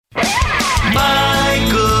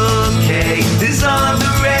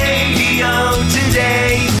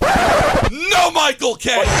Circle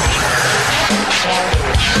K.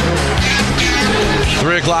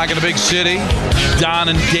 3 o'clock in the big city. Don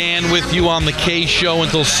and Dan with you on the K Show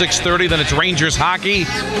until 6:30. Then it's Rangers hockey.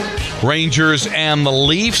 Rangers and the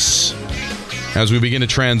Leafs. As we begin to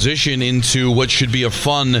transition into what should be a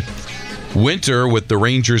fun winter with the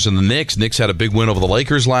Rangers and the Knicks. Knicks had a big win over the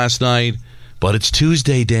Lakers last night. But it's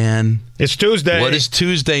Tuesday, Dan. It's Tuesday. What does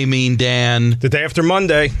Tuesday mean, Dan? The day after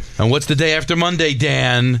Monday. And what's the day after Monday,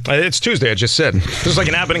 Dan? It's Tuesday, I just said. This is like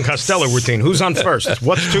an Abbott and Costello routine. Who's on first?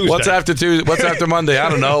 What's Tuesday? What's after Tuesday? What's after Monday? I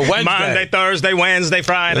don't know. Wednesday. Monday, Thursday, Wednesday,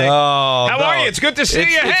 Friday. Oh, How are you? It's good to see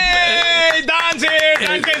you. Hey, Don's here.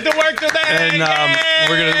 Don came to work today. And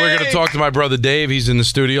we're gonna talk to my brother Dave. He's in the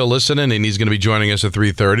studio listening, and he's going to be joining us at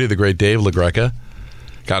 3:30. The great Dave Greca.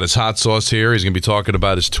 Got his hot sauce here. He's going to be talking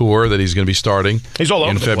about his tour that he's going to be starting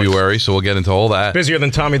in February, so we'll get into all that. Busier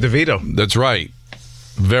than Tommy DeVito. That's right.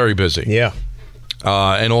 Very busy. Yeah.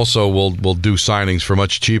 And also, we'll do signings for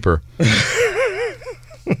much cheaper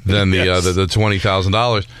than the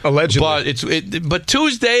 $20,000. Allegedly. But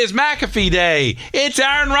Tuesday is McAfee Day. It's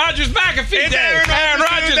Aaron Rodgers McAfee Day. Aaron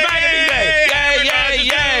Rodgers McAfee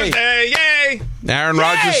Day. Yay! Aaron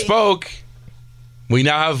Rodgers spoke. We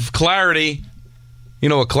now have clarity. You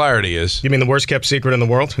know what clarity is. You mean the worst kept secret in the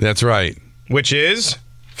world? That's right. Which is?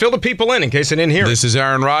 Fill the people in case they didn't hear it. This is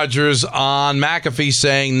Aaron Rodgers on McAfee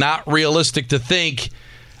saying, not realistic to think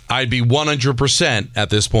I'd be 100% at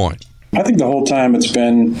this point. I think the whole time it's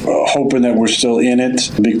been hoping that we're still in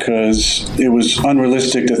it, because it was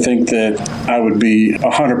unrealistic to think that I would be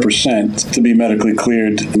 100% to be medically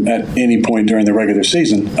cleared at any point during the regular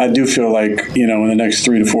season. I do feel like, in the next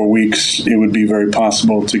 3 to 4 weeks, it would be very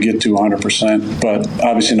possible to get to 100%, but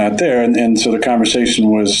obviously not there. And so the conversation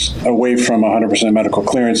was away from 100% medical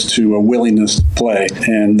clearance to a willingness to play,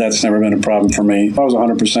 and that's never been a problem for me. If I was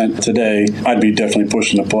 100% today, I'd be definitely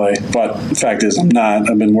pushing to play, but the fact is I'm not.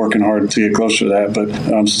 I've been working hard to get closer to that, but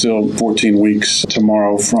I'm still 14 weeks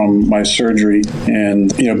tomorrow from my surgery,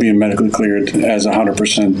 and being medically cleared as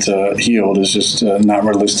 100% healed is just not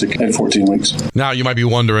realistic at 14 weeks. Now you might be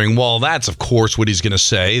wondering, well, that's of course what he's going to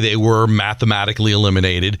say. They were mathematically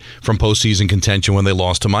eliminated from postseason contention when they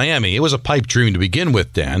lost to Miami. It was a pipe dream to begin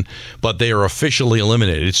with, Dan, but they are officially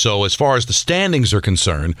eliminated. So as far as the standings are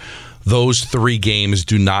concerned, those 3 games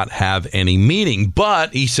do not have any meaning.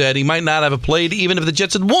 But he said he might not have played even if the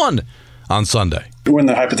Jets had won on Sunday. We're in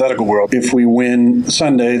the hypothetical world. If we win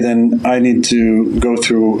Sunday, then I need to go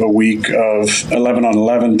through a week of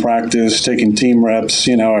 11-on-11 practice, taking team reps,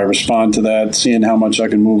 seeing how I respond to that, seeing how much I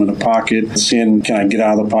can move in the pocket, seeing can I get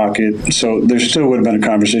out of the pocket. So there still would have been a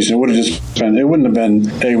conversation. It would have just been, it wouldn't have been,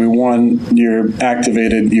 hey, we won, you're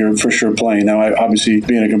activated, you're for sure playing. Now, obviously,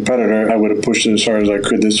 being a competitor, I would have pushed it as hard as I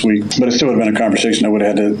could this week, but it still would have been a conversation. I would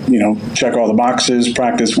have had to, check all the boxes,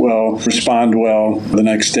 practice well, respond well the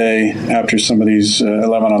next day after some of these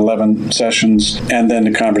 11-on-11 sessions, and then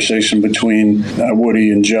the conversation between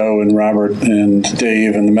Woody and Joe and Robert and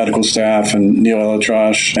Dave and the medical staff and Neil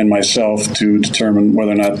Elatrash and myself to determine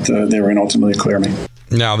whether or not they were going to ultimately clear me.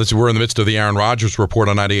 Now, we're in the midst of the Aaron Rodgers report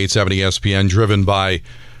on 98.7 ESPN, driven by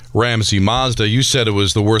Ramsey Mazda. You said it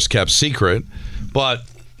was the worst kept secret, but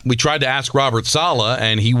we tried to ask Robert Saleh,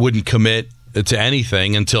 and he wouldn't commit to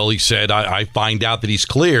anything until he said, I find out that he's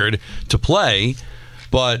cleared to play.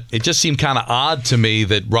 But it just seemed kind of odd to me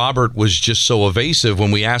that Robert was just so evasive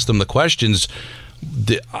when we asked him the questions.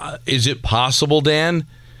 Is it possible, Dan,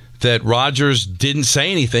 that Rodgers didn't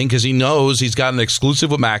say anything because he knows he's got an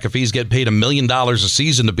exclusive with McAfee? He's getting paid $1 million a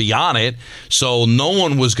season to be on it. So no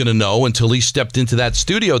one was going to know until he stepped into that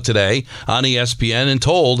studio today on ESPN and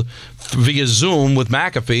told via Zoom with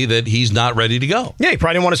McAfee that he's not ready to go. Yeah, he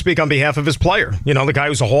probably didn't want to speak on behalf of his player. The guy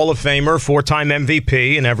who's a Hall of Famer, 4-time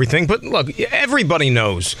MVP and everything. But look, everybody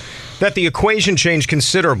knows that the equation changed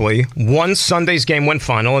considerably once Sunday's game went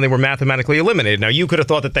final and they were mathematically eliminated. Now, you could have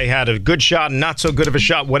thought that they had a good shot and not so good of a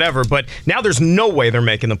shot, whatever, but now there's no way they're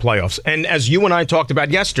making the playoffs. And as you and I talked about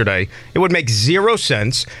yesterday, it would make 0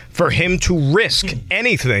 sense for him to risk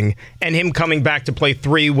anything, and him coming back to play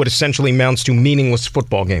 3 would essentially amounts to meaningless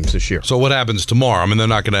football games this year. So what happens tomorrow? I mean, they're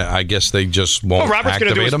not going to, I guess they just won't Robert's going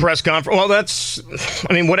to do his him? press conference.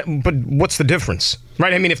 Well, but what's the difference?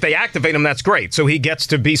 Right? I mean, if they activate him, that's great. So he gets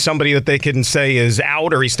to be somebody that they can say is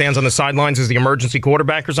out, or he stands on the sidelines as the emergency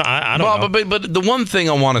quarterback or something. I don't know. But the one thing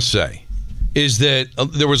I want to say is that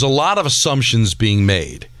there was a lot of assumptions being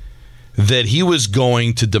made that he was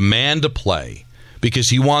going to demand a play because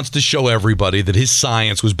he wants to show everybody that his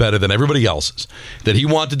science was better than everybody else's, that he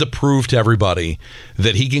wanted to prove to everybody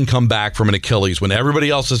that he can come back from an Achilles when everybody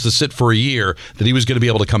else has to sit for a year, that he was going to be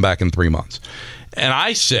able to come back in 3 months. And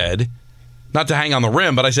I said, not to hang on the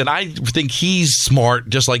rim, but I said I think he's smart,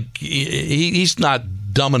 just like he's not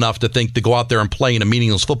dumb enough to think to go out there and play in a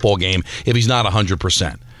meaningless football game if he's not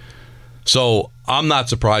 100%. So I'm not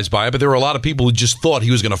surprised by it, but there were a lot of people who just thought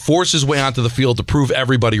he was going to force his way onto the field to prove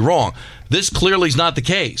everybody wrong. This clearly is not the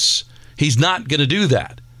case. He's not going to do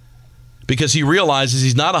that because he realizes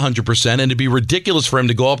he's not 100%, and it'd be ridiculous for him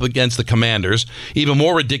to go up against the Commanders, even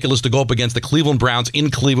more ridiculous to go up against the Cleveland Browns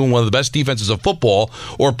in Cleveland, one of the best defenses of football,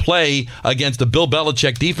 or play against the Bill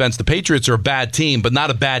Belichick defense. The Patriots are a bad team, but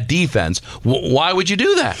not a bad defense. Why would you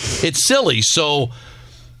do that? It's silly. So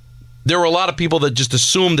there were a lot of people that just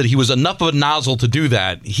assumed that he was enough of a nozzle to do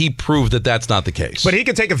that. He proved that that's not the case. But he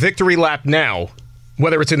could take a victory lap now,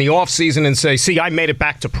 whether it's in the offseason, and say, see, I made it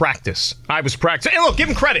back to practice. I was practicing. And look, give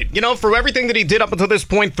him credit, for everything that he did up until this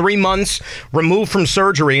point, 3 months removed from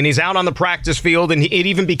surgery, and he's out on the practice field, and it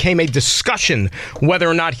even became a discussion whether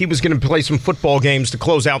or not he was going to play some football games to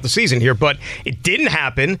close out the season here. But it didn't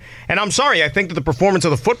happen, and I'm sorry, I think that the performance of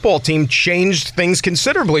the football team changed things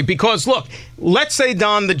considerably because, look, let's say,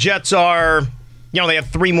 Don, the Jets are, they have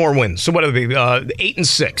 3 more wins. So what would it be,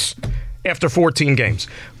 8-6 after 14 games.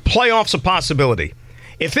 Playoffs a possibility.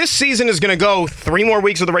 If this season is going to go 3 more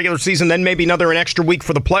weeks of the regular season, then maybe an extra week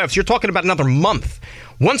for the playoffs, you're talking about another month.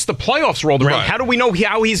 Once the playoffs rolled around, How do we know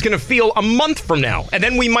how he's going to feel a month from now? And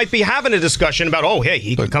then we might be having a discussion about,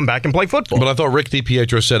 he could come back and play football. But I thought Rick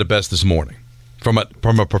DiPietro said it best this morning, from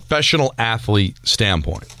a professional athlete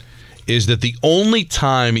standpoint, is that the only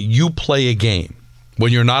time you play a game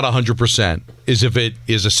when you're not 100% is if it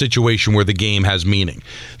is a situation where the game has meaning,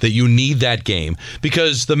 that you need that game.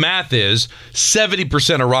 Because the math is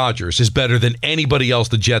 70% of Rodgers is better than anybody else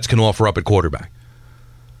the Jets can offer up at quarterback.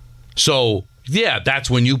 So, that's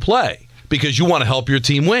when you play because you want to help your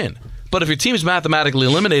team win. But if your team is mathematically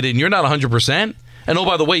eliminated and you're not 100%, and oh,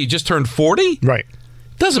 by the way, you just turned 40? Right.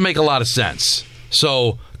 Doesn't make a lot of sense.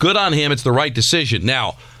 So, good on him. It's the right decision.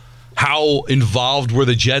 Now, how involved were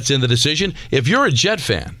the Jets in the decision? If you're a Jet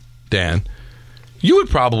fan, Dan, you would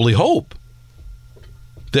probably hope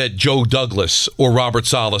that Joe Douglas or Robert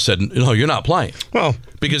Saleh said, no, you're not playing. Well,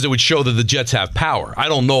 because it would show that the Jets have power. I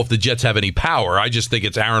don't know if the Jets have any power. I just think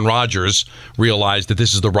it's Aaron Rodgers realized that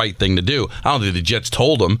this is the right thing to do. I don't think the Jets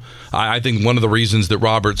told him. I think one of the reasons that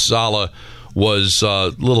Robert Saleh was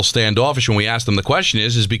a little standoffish when we asked him the question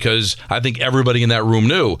is because I think everybody in that room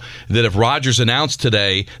knew that if Rodgers announced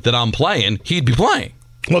today that I'm playing, he'd be playing.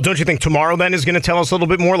 Well, don't you think tomorrow then is going to tell us a little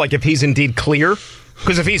bit more, like if he's indeed clear?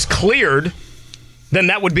 Because if he's cleared, then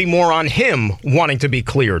that would be more on him wanting to be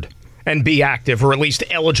cleared and be active or at least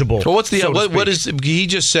eligible. So what is he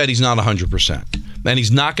just said he's not 100%. And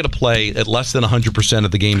he's not going to play at less than 100%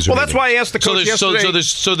 of the games. Well, that's why I asked the coach yesterday.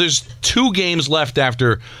 So there's 2 games left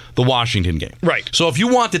after the Washington game. Right. So if you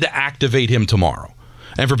wanted to activate him tomorrow,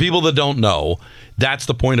 and for people that don't know, that's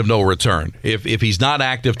the point of no return. If he's not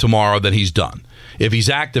active tomorrow, then he's done. If he's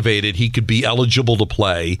activated, he could be eligible to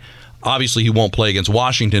play. Obviously, he won't play against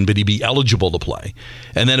Washington, but he'd be eligible to play.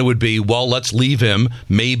 And then it would be, well, let's leave him.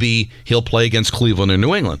 Maybe he'll play against Cleveland or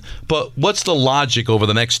New England. But what's the logic over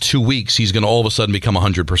the next 2 weeks he's going to all of a sudden become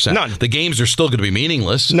 100%? None. The games are still going to be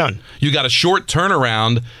meaningless. None. You got a short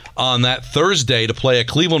turnaround on that Thursday to play a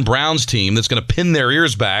Cleveland Browns team that's going to pin their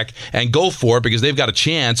ears back and go for it because they've got a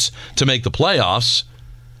chance to make the playoffs.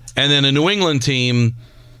 And then a New England team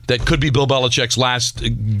that could be Bill Belichick's last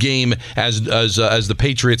game as the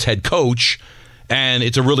Patriots head coach, and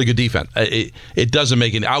it's a really good defense. It doesn't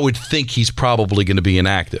make it. I would think he's probably going to be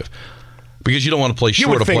inactive because you don't want to play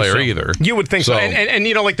short a player either. You would think so. And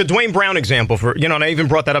like the Dwayne Brown example and I even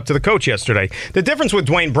brought that up to the coach yesterday. The difference with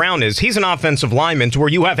Dwayne Brown is he's an offensive lineman to where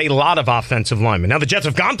you have a lot of offensive linemen. Now, the Jets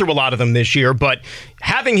have gone through a lot of them this year, but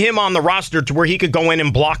having him on the roster to where he could go in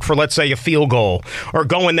and block for, let's say, a field goal or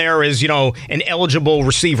go in there as, an eligible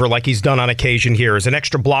receiver like he's done on occasion here as an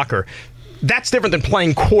extra blocker. That's different than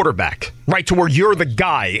playing quarterback, right, to where you're the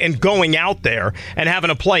guy and going out there and having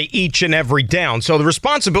to play each and every down. So the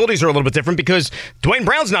responsibilities are a little bit different because Dwayne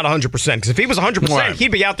Brown's not 100%. Because if he was 100%, right,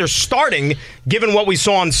 he'd be out there starting, given what we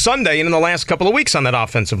saw on Sunday and in the last couple of weeks on that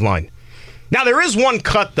offensive line. Now, there is one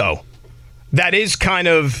cut, though, that is kind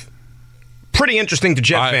of pretty interesting to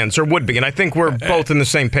Jet fans, or would be, and I think we're both in the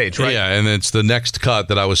same page, right? Yeah, and it's the next cut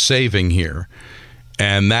that I was saving here,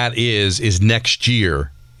 and that is next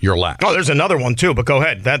year your last. Oh, there's another one too, but go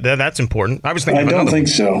ahead. That's important. I was thinking. I don't think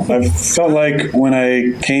so. I felt like when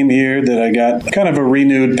I came here that I got kind of a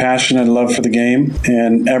renewed passion and love for the game,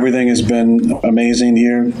 and everything has been amazing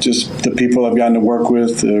here. Just the people I've gotten to work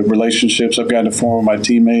with, the relationships I've gotten to form with my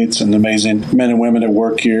teammates, and the amazing men and women that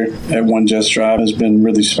work here at One Jets Drive has been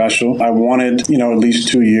really special. I wanted, at least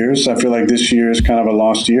 2 years. I feel like this year is kind of a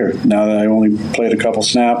lost year now that I only played a couple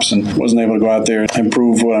snaps and wasn't able to go out there and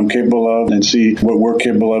prove what I'm capable of and see what we're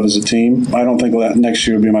capable of as a team. I don't think that next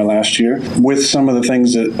year will be my last year. With some of the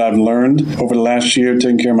things that I've learned over the last year,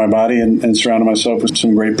 taking care of my body and surrounding myself with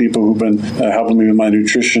some great people who've been helping me with my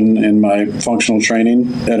nutrition and my functional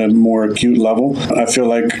training at a more acute level, I feel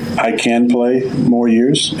like I can play more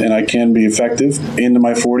years and I can be effective into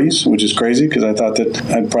my 40s, which is crazy because I thought that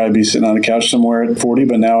I'd probably be sitting on a couch somewhere at 40,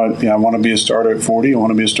 but now I want to be a starter at 40. I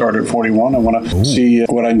want to be a starter at 41. I want to see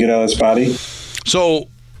what I can get out of this body. So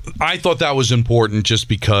I thought that was important just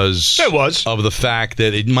because it was of the fact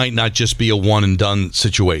that it might not just be a one-and-done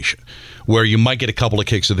situation where you might get a couple of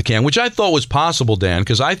kicks of the can, which I thought was possible, Dan,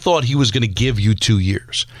 because I thought he was going to give you 2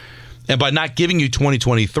 years. And by not giving you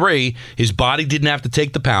 2023, his body didn't have to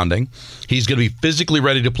take the pounding. He's going to be physically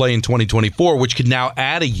ready to play in 2024, which could now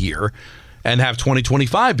add a year and have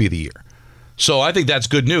 2025 be the year. So I think that's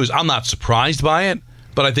good news. I'm not surprised by it,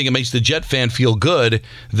 but I think it makes the Jet fan feel good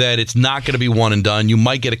that it's not going to be one and done. You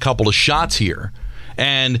might get a couple of shots here.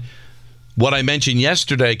 And what I mentioned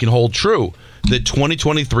yesterday can hold true, that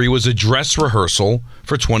 2023 was a dress rehearsal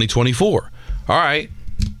for 2024. All right,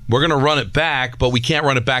 we're going to run it back, but we can't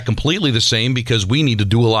run it back completely the same because we need to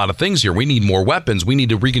do a lot of things here. We need more weapons. We need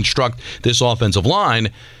to reconstruct this offensive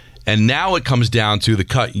line. And now it comes down to the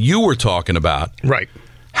cut you were talking about. Right.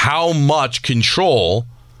 How much control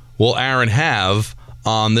will Aaron have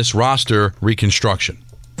on this roster reconstruction?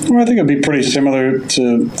 Well, I think it'd be pretty similar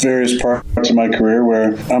to various parts of my career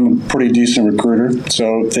where I'm a pretty decent recruiter.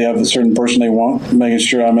 So if they have a certain person they want, making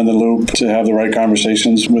sure I'm in the loop to have the right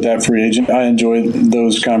conversations with that free agent. I enjoy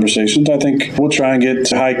those conversations. I think we'll try and get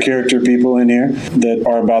high character people in here that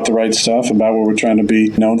are about the right stuff, about what we're trying to be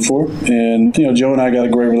known for. And, Joe and I got a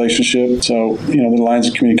great relationship. So, the lines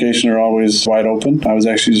of communication are always wide open. I was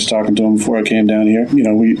actually just talking to him before I came down here.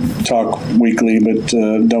 We talk weekly, but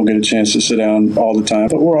don't get a chance to sit down all the time.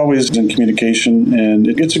 But we're always in communication, and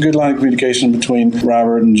it's a good line of communication between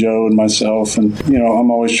Robert and Joe and myself. And I'm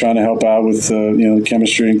always trying to help out with the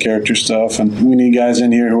chemistry and character stuff. And we need guys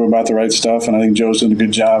in here who are about the right stuff. And I think Joe's done a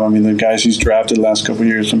good job. I mean, the guys he's drafted the last couple of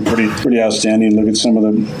years have been pretty outstanding. Look at some of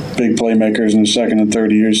the big playmakers in their second and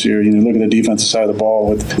third years here. Look at the defensive side of the ball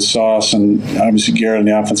with Sauce and obviously Garrett on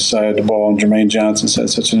the offensive side of the ball. And Jermaine Johnson's had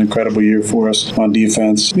such an incredible year for us on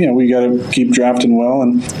defense. We got to keep drafting well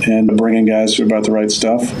and bringing guys who are about the right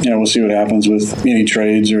stuff. We'll see what happens with any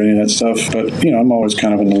trades or any of that stuff. But, I'm always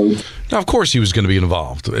kind of in the loop. Now, of course he was going to be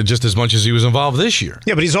involved, just as much as he was involved this year.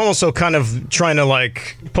 Yeah, but he's also kind of trying to,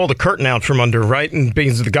 pull the curtain out from under, right? And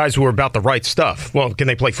being the guys who are about the right stuff. Well, can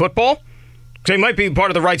they play football? They might be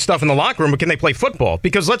part of the right stuff in the locker room, but can they play football?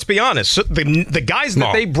 Because let's be honest, the guys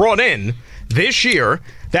that they brought in this year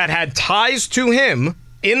that had ties to him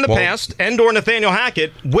in the past, and/or Nathaniel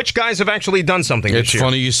Hackett, which guys have actually done something this year? It's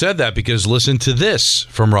funny you said that because listen to this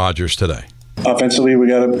from Rodgers today. Offensively, we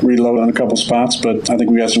got to reload on a couple spots, but I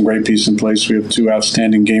think we got some great pieces in place. We have two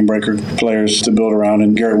outstanding game-breaker players to build around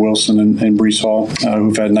in Garrett Wilson and Breece Hall,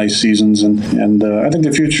 who've had nice seasons. And I think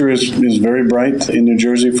the future is very bright in New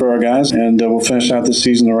Jersey for our guys, and we'll finish out this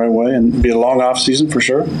season the right way and be a long off season for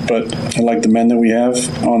sure. But I like the men that we have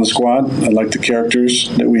on the squad. I like the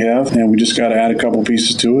characters that we have, and we just got to add a couple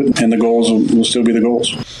pieces to it, and the goals will still be the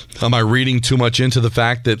goals. Am I reading too much into the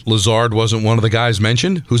fact that Lazard wasn't one of the guys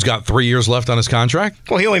mentioned who's got 3 years left on his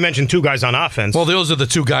contract? Well, he only mentioned two guys on offense. Well, those are the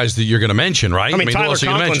two guys that you're going to mention, right? I mean Tyler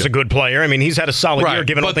Conklin's a good player. I mean, he's had a solid year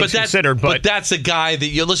given all things considered. But that's a guy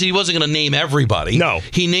that, listen, he wasn't going to name everybody. No.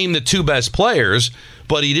 He named the two best players,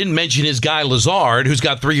 but he didn't mention his guy Lazard, who's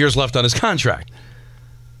got 3 years left on his contract.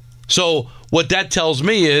 So what that tells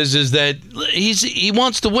me is that he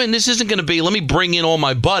wants to win. This isn't going to be, let me bring in all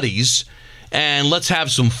my buddies and let's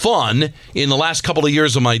have some fun in the last couple of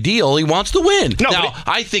years of my deal. He wants to win.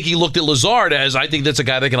 I think he looked at Lazard as, I think that's a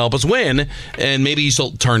guy that can help us win, and maybe he's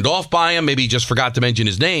turned off by him. Maybe he just forgot to mention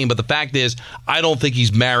his name. But the fact is, I don't think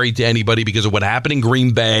he's married to anybody because of what happened in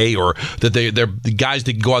Green Bay or that they're the guys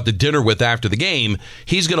that can go out to dinner with after the game.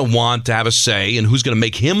 He's going to want to have a say in who's going to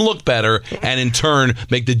make him look better and, in turn,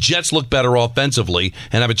 make the Jets look better offensively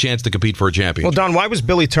and have a chance to compete for a championship. Well, Don, why was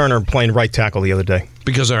Billy Turner playing right tackle the other day?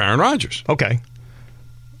 Because they're Aaron Rodgers. Okay.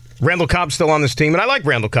 Randall Cobb's still on this team, and I like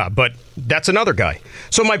Randall Cobb, but that's another guy.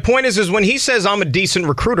 So my point is when he says I'm a decent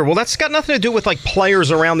recruiter, well, that's got nothing to do with like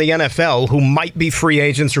players around the NFL who might be free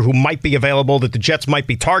agents or who might be available that the Jets might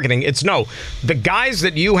be targeting. It's no, the guys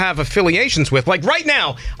that you have affiliations with. Like right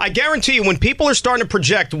now, I guarantee you when people are starting to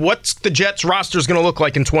project what's the Jets roster is going to look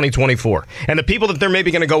like in 2024 and the people that they're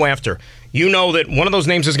maybe going to go after, you know that one of those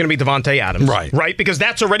names is going to be Devontae Adams. Right? Because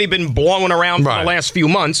that's already been blowing around for the last few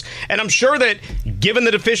months. And I'm sure that given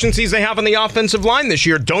the deficiencies they have on the offensive line this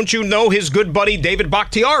year, don't you know his good buddy David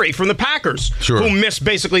Bakhtiari from the Packers, who missed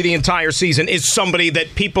basically the entire season, is somebody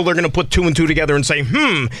that people are going to put two and two together and say,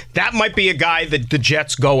 that might be a guy that the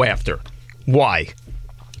Jets go after. Why?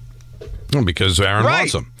 Well, because Aaron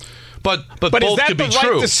wants him. But both is that could be the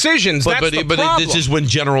true. Right decisions? That's the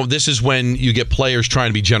problem. This is when you get players trying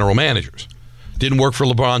to be general managers. Didn't work for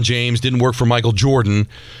LeBron James. Didn't work for Michael Jordan.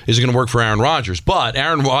 Is it going to work for Aaron Rodgers? But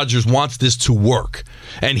Aaron Rodgers wants this to work.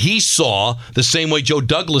 And he saw, the same way Joe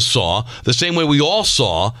Douglas saw, the same way we all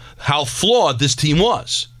saw, how flawed this team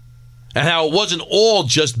was. And how it wasn't all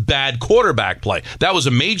just bad quarterback play. That was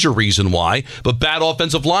a major reason why. But bad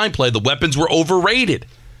offensive line play. The weapons were overrated.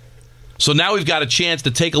 So now we've got a chance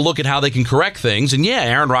to take a look at how they can correct things. And yeah,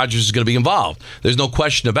 Aaron Rodgers is going to be involved. There's no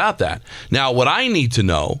question about that. Now, what I need to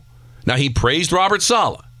know, now he praised Robert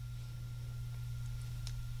Saleh.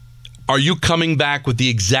 Are you coming back with the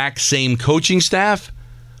exact same coaching staff?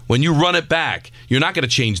 When you run it back, you're not going to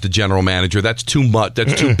change the general manager. That's too much.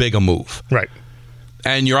 That's too big a move. Right.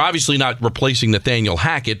 And you're obviously not replacing Nathaniel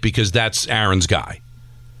Hackett because that's Aaron's guy.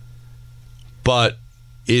 But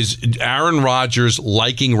is Aaron Rodgers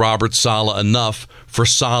liking Robert Saleh enough for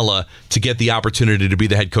Saleh to get the opportunity to be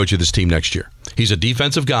the head coach of this team next year? He's a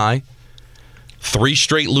defensive guy. 3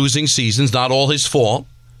 straight losing seasons, not all his fault.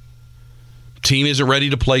 Team isn't ready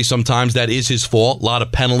to play sometimes. That is his fault. A lot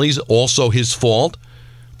of penalties, also his fault.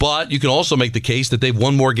 But you can also make the case that they've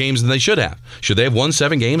won more games than they should have. Should they have won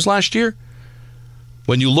 7 games last year?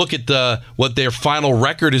 When you look at what their final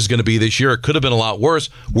record is going to be this year, it could have been a lot worse.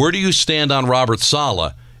 Where do you stand on Robert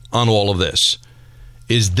Saleh on all of this?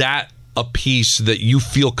 Is that a piece that you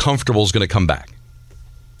feel comfortable is going to come back?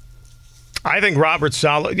 I think Robert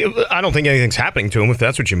Saleh, I don't think anything's happening to him, if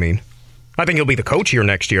that's what you mean. I think he'll be the coach here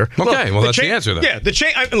next year. Okay, well, that's the answer then. Yeah,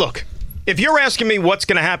 look, if you're asking me what's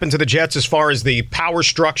going to happen to the Jets as far as the power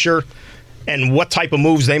structure and what type of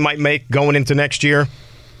moves they might make going into next year,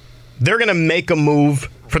 they're going to make a move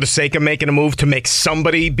for the sake of making a move to make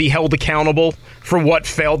somebody be held accountable for what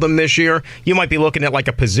failed them this year. You might be looking at like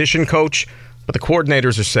a position coach, but the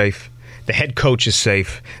coordinators are safe. The head coach is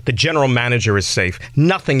safe. The general manager is safe.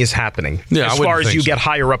 Nothing is happening as far as you get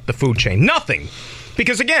higher up the food chain. Nothing.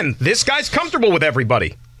 Because, again, this guy's comfortable with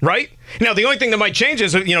everybody, right? Now, the only thing that might change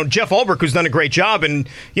is, Jeff Ulbrich, who's done a great job, and,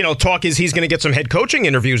 talk is he's going to get some head coaching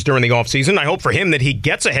interviews during the offseason. I hope for him that he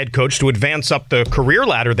gets a head coach to advance up the career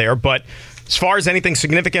ladder there. But as far as anything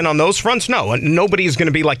significant on those fronts, no. Nobody is going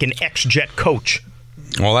to be like an ex-Jet coach.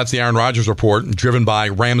 Well, that's the Aaron Rodgers report, driven by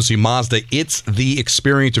Ramsey Mazda. It's the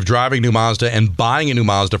experience of driving a new Mazda and buying a new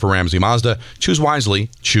Mazda for Ramsey Mazda. Choose wisely.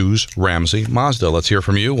 Choose Ramsey Mazda. Let's hear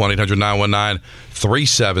from you.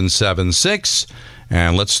 1-800-919-3776.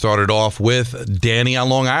 And let's start it off with Danny on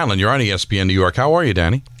Long Island. You're on ESPN New York. How are you,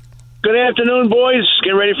 Danny? Good afternoon, boys.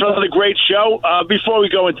 Get ready for another great show. Before we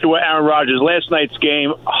go into Aaron Rodgers, last night's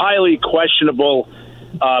game, highly questionable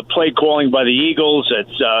play calling by the Eagles.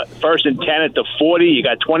 It's 1st and 10 at the 40. You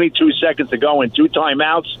got 22 seconds to go and 2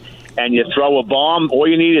 timeouts, and you throw a bomb. All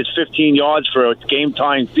you need is 15 yards for a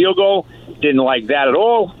game-tying field goal. Didn't like that at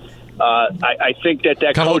all. I think that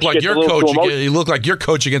coach gets a little too emotional. You look like your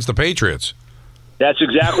coach against the Patriots. That's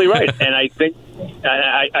exactly right. And I think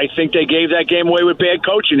they gave that game away with bad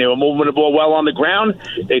coaching. They were moving the ball well on the ground.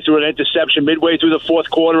 They threw an interception midway through the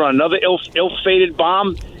 4th quarter on another ill-fated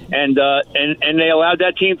bomb. And they allowed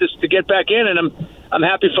that team to get back in, and I'm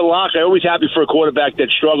happy for Locke. I'm always happy for a quarterback that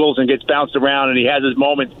struggles and gets bounced around, and he has his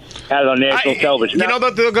moment, had it on national television.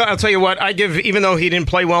 I'll tell you what, even though he didn't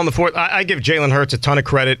play well in the 4th, I give Jalen Hurts a ton of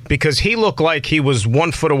credit because he looked like he was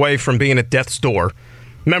 1 foot away from being at death's door.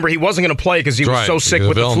 Remember, he wasn't going to play because he was so sick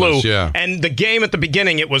with the flu. Yeah. And the game at the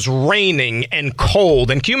beginning, it was raining and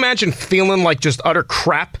cold. And can you imagine feeling like just utter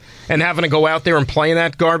crap and having to go out there and play in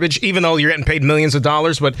that garbage, even though you're getting paid millions of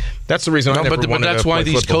dollars? But that's the reason I never wanted to play football. But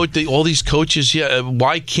that's why all these coaches,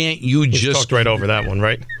 why can't you just... talked right over that one,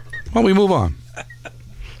 right? Well, we move on.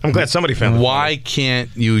 I'm glad somebody found it. Why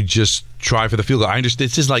can't you just try for the field goal? I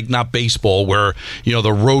understand this is like not baseball where,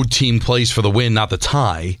 the road team plays for the win, not the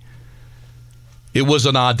tie. It was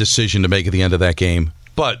an odd decision to make at the end of that game.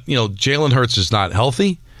 But, Jalen Hurts is not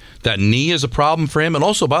healthy. That knee is a problem for him. And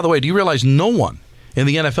also, by the way, do you realize no one in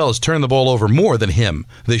the NFL has turned the ball over more than him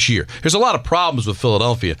this year. There's a lot of problems with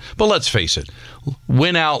Philadelphia, but let's face it,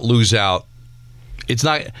 win out, lose out, it's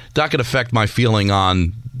not going to affect my feeling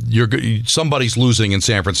on somebody's losing in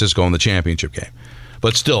San Francisco in the championship game.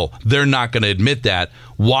 But still, they're not going to admit that.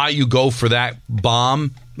 Why you go for that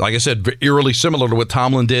bomb? Like I said, eerily similar to what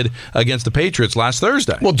Tomlin did against the Patriots last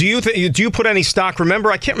Thursday. Well, do you put any stock?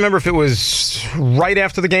 Remember, I can't remember if it was right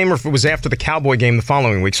after the game or if it was after the Cowboy game the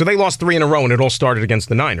following week. So they lost 3 in a row, and it all started against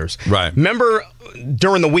the Niners. Right. Remember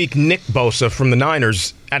during the week, Nick Bosa from the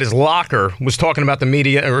Niners at his locker was talking to the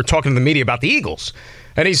media about the Eagles.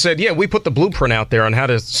 And he said, yeah, we put the blueprint out there on how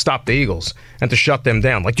to stop the Eagles and to shut them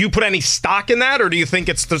down. Like, do you put any stock in that, or do you think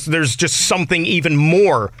there's just something even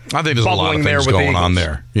more I think there's a lot of things going on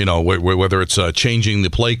there. You know, whether it's changing the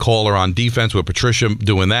play caller on defense with Patricia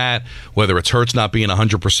doing that, whether it's Hurts not being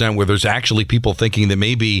 100%, where there's actually people thinking that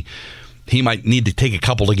maybe he might need to take a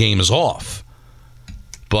couple of games off.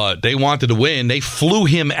 But they wanted to win. They flew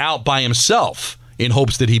him out by himself in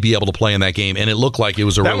hopes that he'd be able to play in that game, and it looked like it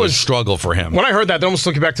was a real struggle for him. When I heard that almost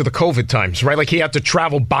took you back to the COVID times, right? Like he had to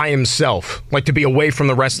travel by himself, like to be away from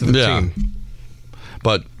the rest of the team.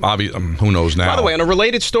 But obviously, who knows now? By the way, on a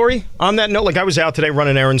related story, on that note, like I was out today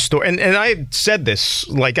running errands store, and I said this,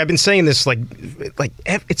 like I've been saying this, like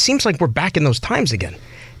it seems like we're back in those times again.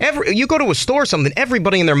 You go to a store or something,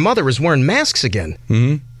 everybody and their mother is wearing masks again.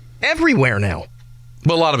 Mm-hmm. Everywhere now.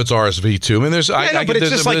 But a lot of it's RSV too. I mean, it's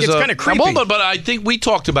kind of creepy. But I think we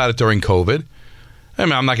talked about it during COVID. I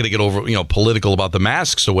mean, I'm not going to get over political about the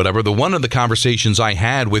masks or whatever. One of the conversations I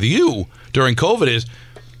had with you during COVID is,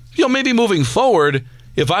 maybe moving forward,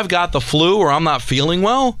 if I've got the flu or I'm not feeling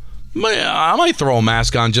well, I might throw a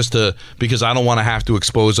mask on because I don't want to have to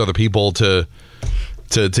expose other people to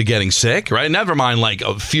getting sick, right? Never mind like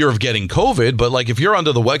a fear of getting COVID, but like if you're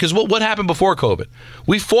under the weather, because what happened before COVID?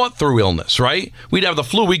 We fought through illness, right? We'd have the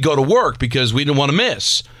flu, we'd go to work because we didn't want to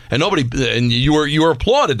miss. And you were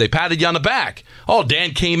applauded. They patted you on the back. Oh,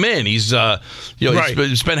 Dan came in. He's right.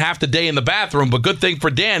 He spent half the day in the bathroom, but good thing for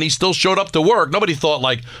Dan, he still showed up to work. Nobody thought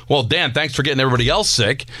like, well, Dan, thanks for getting everybody else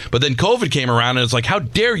sick. But then COVID came around and it's like, how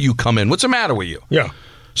dare you come in? What's the matter with you? Yeah.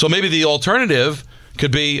 So maybe the alternative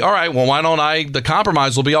could be, all right, well, why don't the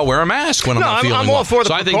compromise will be I'll wear a mask when I'm not feeling well. All for the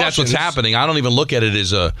so I think that's what's happening. I don't even look at it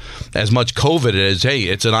as much COVID as, hey,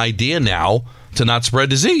 it's an idea now to not spread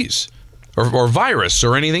disease or virus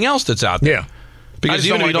or anything else that's out there. Yeah. Because I just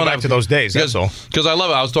don't want to go back to those days, that's all. Because I love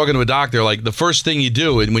it. I was talking to a doctor, like the first thing you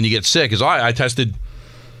do when you get sick is, all right, I'm tested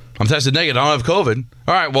negative. I don't have COVID.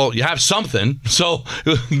 All right, well, you have something, so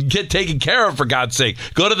get taken care of, for God's sake.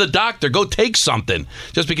 Go to the doctor. Go take something.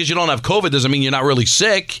 Just because you don't have COVID doesn't mean you're not really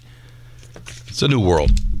sick. It's a new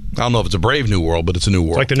world. I don't know if it's a brave new world, but it's a new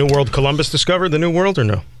world. It's like the new world Columbus discovered, the new world, or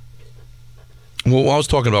no? Well, I was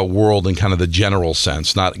talking about world in kind of the general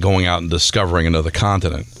sense, not going out and discovering another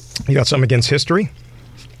continent. You got something against history?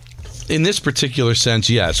 In this particular sense,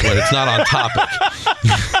 yes, when it's not on topic.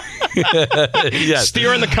 Yes.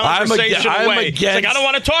 Steering the conversation away. It's like, I don't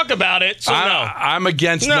want to talk about it, so no. I'm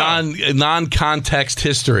against non-context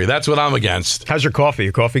history. That's what I'm against. How's your coffee?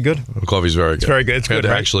 Your coffee good? The coffee's very good. It's very good. It's good,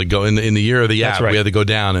 right? Actually, go in the year of the app. Right. We had to go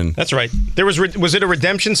down and. That's right. There was it a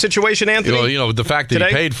redemption situation, Anthony? The fact that you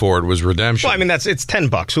paid for it was redemption. Well, I mean, it's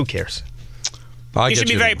 $10. Who cares? You should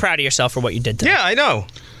be very proud of yourself for what you did today. Yeah, I know.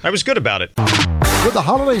 I was good about it. With the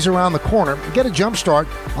holidays around the corner, get a jump start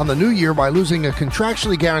on the new year by losing a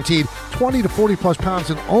contractually guaranteed 20 to 40 plus pounds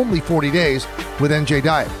in only 40 days with NJ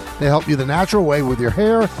Diet. They help you the natural way with your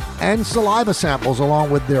hair and saliva samples,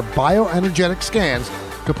 along with their bioenergetic scans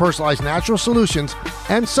to personalize natural solutions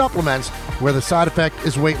and supplements where the side effect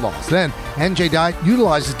is weight loss. Then, NJ Diet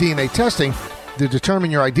utilizes DNA testing to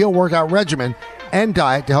determine your ideal workout regimen and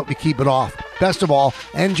diet to help you keep it off. Best of all,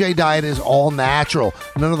 NJ Diet is all natural.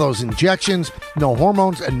 None of those injections, no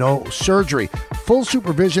hormones, and no surgery. Full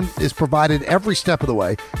supervision is provided every step of the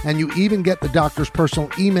way, and you even get the doctor's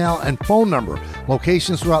personal email and phone number.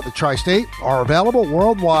 Locations throughout the tri-state are available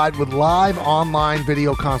worldwide with live online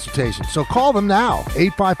video consultations. So call them now,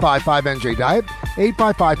 855-5NJ-DIET,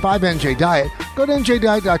 855-5NJ-DIET. Go to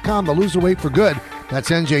NJDiet.com to lose the weight for good.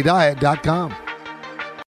 That's NJDiet.com.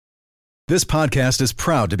 This podcast is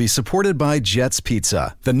proud to be supported by Jets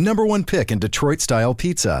Pizza, the #1 pick in Detroit-style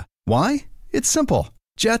pizza. Why? It's simple.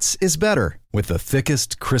 Jets is better. With the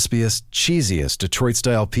thickest, crispiest, cheesiest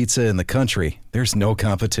Detroit-style pizza in the country, there's no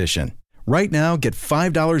competition. Right now, get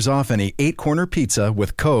 $5 off any 8-corner pizza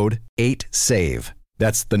with code 8SAVE.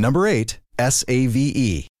 That's the number 8,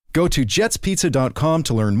 S-A-V-E. Go to jetspizza.com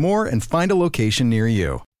to learn more and find a location near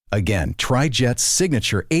you. Again, try Jet's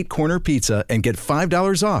signature 8-corner pizza and get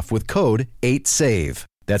 $5 off with code 8SAVE.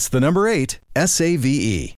 That's the number 8,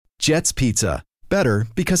 SAVE. Jets Pizza. Better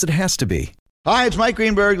because it has to be. Hi, it's Mike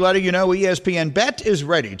Greenberg letting you know ESPN Bet is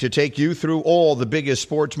ready to take you through all the biggest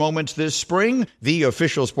sports moments this spring. The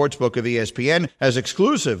official sportsbook of ESPN has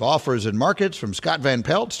exclusive offers and markets from Scott Van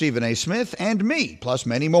Pelt, Stephen A. Smith, and me, plus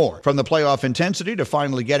many more. From the playoff intensity to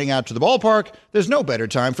finally getting out to the ballpark, there's no better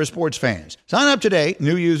time for sports fans. Sign up today.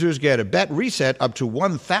 New users get a bet reset up to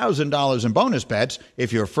 $1,000 in bonus bets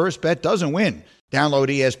if your first bet doesn't win. Download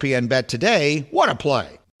ESPN Bet today. What a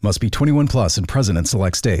play. Must be 21 plus and present in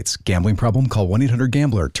select states. Gambling problem? Call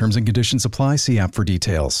 1-800-GAMBLER. Terms and conditions apply. See app for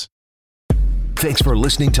details. Thanks for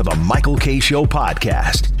listening to the Michael K. Show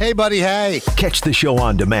podcast. Hey, buddy, hey. Catch the show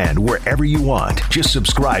on demand wherever you want. Just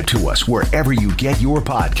subscribe to us wherever you get your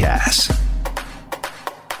podcasts.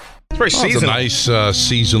 It's very seasonal. It's a nice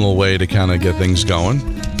seasonal way to kind of get things going.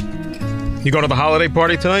 You going to the holiday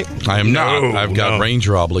party tonight? I am not. I've got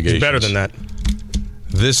Ranger obligations. It's better than that.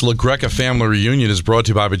 This Greca family reunion is brought to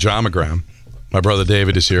you by Pajamagram. My brother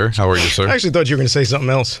David is here. How are you, sir? I actually thought you were going to say something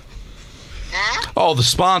else. Oh, the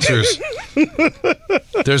sponsors.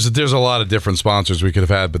 There's a lot of different sponsors we could have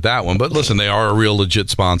had, but that one. But listen, they are a real legit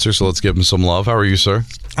sponsor, so let's give them some love. How are you, sir?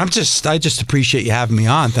 I just appreciate you having me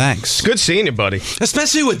on. Thanks. Good seeing you, buddy.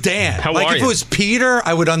 Especially with Dan. How are you? If it was Peter,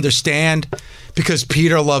 I would understand because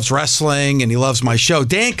Peter loves wrestling and he loves my show.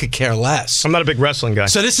 Dan could care less. I'm not a big wrestling guy.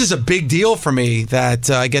 So this is a big deal for me that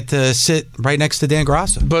I get to sit right next to Dan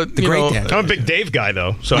Grasso. But the great Dan. I'm a big Dave guy,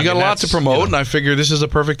 though. So you got a lot to promote, and I figure this is a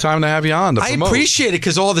perfect time to have you on to promote. I appreciate it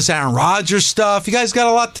because all this Aaron Rodgers stuff, you guys got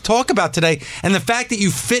a lot to talk about today. And the fact that you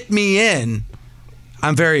fit me in,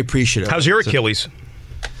 I'm very appreciative. How's your Achilles?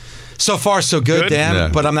 So far, so good, Dan. Yeah.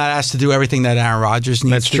 But I'm not asked to do everything that Aaron Rodgers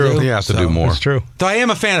needs to do. That's true. He has to do more. That's true. Though I am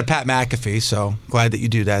a fan of Pat McAfee, so glad that you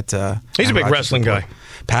do that. He's a big wrestling guy.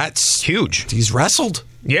 Pat's huge. He's wrestled.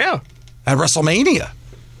 Yeah. At WrestleMania.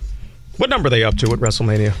 What number are they up to at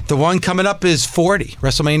WrestleMania? The one coming up is 40.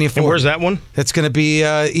 WrestleMania 40. And where's that one? It's going to be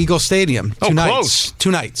Eagle Stadium. Oh, Two nights. close. 2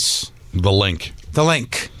 nights. The link,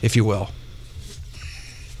 if you will.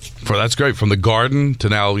 That's great. From the Garden to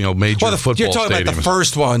now, major football you're talking stadiums. about the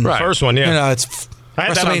first one. Right. First one, yeah. It's I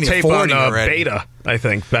had that on tape on Beta, I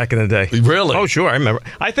think, back in the day. Really? Oh, sure. I remember.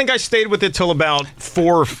 I think I stayed with it till about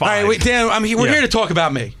 4 or 5. All right, wait, Dan, we're here to talk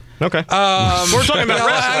about me. Okay. We're talking about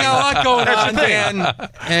wrestling. I got a lot going on, Dan.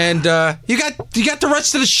 And you got the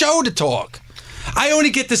rest of the show to talk. I only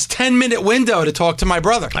get this 10-minute window to talk to my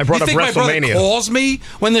brother. I brought you up think WrestleMania. My brother calls me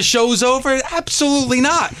when the show's over? Absolutely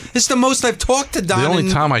not. It's the most I've talked to Don The only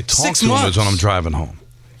in time I talk 6 to him months. is when I'm driving home.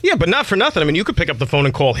 Yeah, but not for nothing. I mean, you could pick up the phone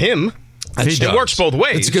and call him. It works both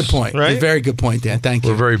ways. It's a good point. Right? A very good point, Dan. Thank you.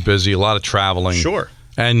 We're very busy, a lot of traveling. Sure.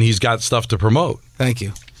 And he's got stuff to promote. Thank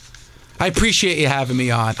you. I appreciate you having me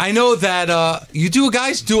on. I know that you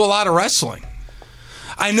guys do a lot of wrestling.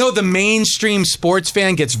 I know the mainstream sports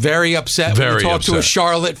fan gets very upset when you talk to a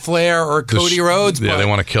Charlotte Flair or Cody Rhodes. Yeah, they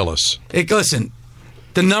want to kill us. Listen,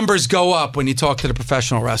 the numbers go up when you talk to the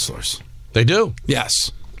professional wrestlers. They do.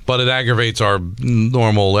 Yes. But it aggravates our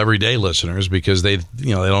normal, everyday listeners because they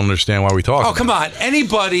don't understand why we talk. Oh, come on.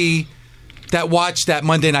 Anybody that watched that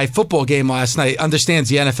Monday Night Football game last night understands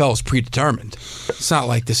the NFL is predetermined. It's not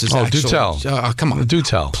like this is actually... do tell. Come on. Do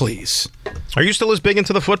tell. Please. Are you still as big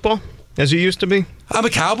into the football as you used to be? I'm a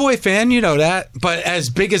Cowboy fan, you know that. But as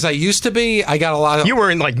big as I used to be, I got a lot of... You were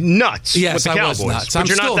in yes, nuts with the Cowboys. I was nuts. But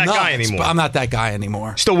you're not that guy nuts, anymore. I'm not that guy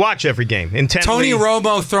anymore. Still watch every game intently. Tony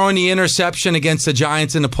Romo throwing the interception against the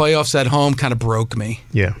Giants in the playoffs at home kind of broke me.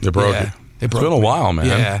 Yeah. It broke you. It's been a while, man.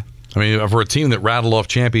 Yeah. I mean, for a team that rattled off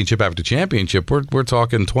championship after championship, we're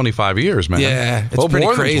talking 25 years, man. Yeah, it's pretty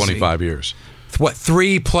more crazy. Than 25 years.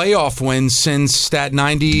 3 playoff wins since that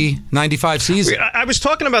 90-95 season. I was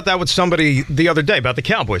talking about that with somebody the other day about the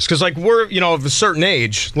Cowboys because, we're of a certain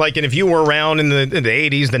age. And if you were around in the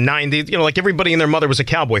 80s, the 90s, everybody and their mother was a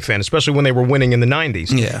Cowboy fan, especially when they were winning in the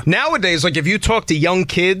 90s. Yeah. Nowadays, if you talk to young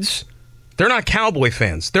kids, they're not Cowboy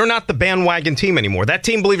fans. They're not the bandwagon team anymore. That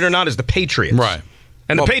team, believe it or not, is the Patriots. Right.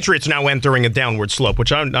 And the Patriots now entering a downward slope,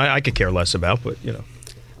 which I could care less about, but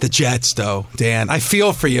The Jets, though, Dan. I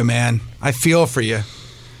feel for you, man. I feel for you.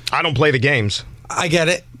 I don't play the games. I get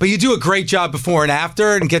it. But you do a great job before and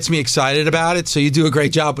after and gets me excited about it, so you do a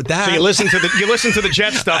great job with that. So you listen to the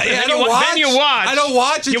Jet stuff, and Yeah, then you watch. I don't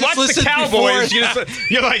watch. You watch the Cowboys.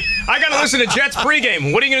 You're like, I got to listen to Jets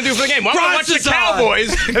pregame. What are you going to do for the game? Well, I'm going to watch the Cowboys,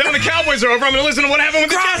 and then when the Cowboys are over, I'm going to listen to what happened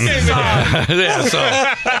with the Jets game. Yeah,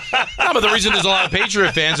 so. But the reason there's a lot of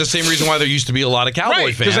Patriot fans, the same reason why there used to be a lot of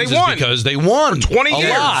Cowboy fans, they won. is because they won 20 a years.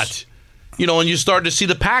 lot. And you started to see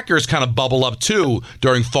the Packers kind of bubble up too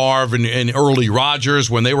during Favre and early Rodgers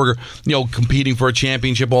when they were, competing for a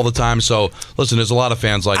championship all the time. So, listen, there's a lot of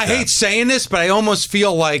fans like that. I hate saying this, but I almost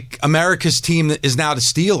feel like America's team is now the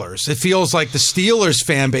Steelers. It feels like the Steelers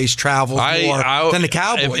fan base travels more than the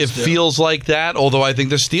Cowboys. It feels like that, although I think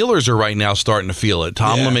the Steelers are right now starting to feel it.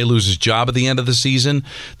 Tomlin may lose his job at the end of the season.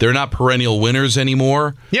 They're not perennial winners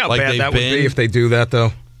anymore. Yeah, like bad that would be if they do that,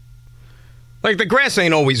 though. Like, the grass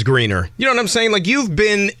ain't always greener. You know what I'm saying? Like, you've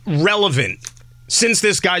been relevant since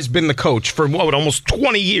this guy's been the coach for, almost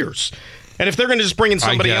 20 years. And if they're going to just bring in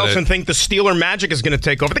somebody else and think the Steeler magic is going to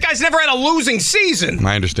take over, the guy's never had a losing season.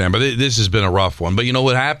 I understand, but this has been a rough one. But you know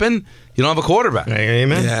what happened? You don't have a quarterback.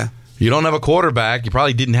 Amen. Yeah. You don't have a quarterback. You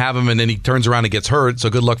probably didn't have him, and then he turns around and gets hurt,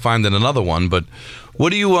 so good luck finding another one. But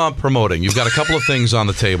what are you promoting? You've got a couple of things on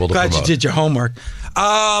the table to promote. Glad you did your homework.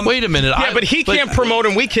 Wait a minute. Yeah, but he can't promote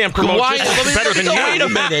and we can't promote. Better than you. Wait a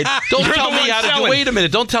minute. Don't tell me how to do. Wait a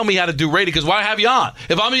minute. Don't tell me how to do radio because why have you on?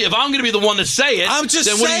 If I'm going to be the one to say it, I'm just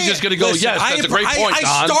then what are you just going to go? Listen, yes, that's a great point.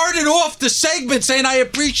 I started off the segment saying I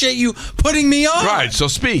appreciate you putting me on. Right. So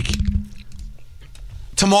speak.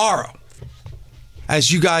 Tomorrow, as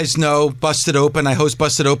you guys know, Busted Open. I host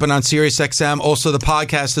Busted Open on SiriusXM, also the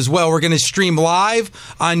podcast as well. We're going to stream live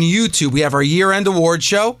on YouTube. We have our year-end award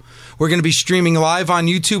show. We're going to be streaming live on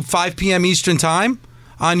YouTube, 5 p.m. Eastern Time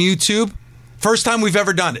on YouTube. First time we've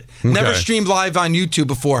ever done it. Okay. Never streamed live on YouTube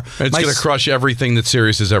before. It's going to crush everything that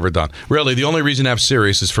Sirius has ever done. Really, the only reason to have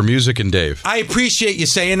Sirius is for music and Dave. I appreciate you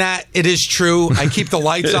saying that. It is true. I keep the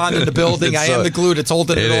lights on in the building. I am the glue that's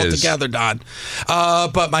holding it all together, Don.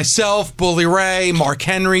 But myself, Bully Ray, Mark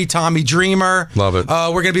Henry, Tommy Dreamer. Love it.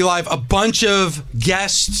 We're going to be live. A bunch of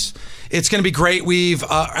guests. It's going to be great. We've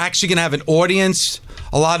actually going to have an audience.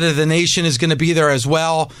 A lot of the nation is going to be there as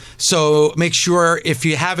well. So make sure, if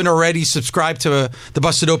you haven't already, subscribe to the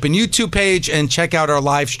Busted Open YouTube page and check out our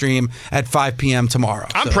live stream at 5 p.m. tomorrow.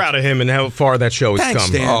 I'm proud of him and how far that show has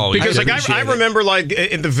come. Dan. Oh, because I remember,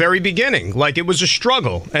 in the very beginning, it was a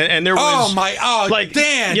struggle. And there was...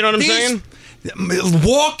 Dan. You know what I'm saying?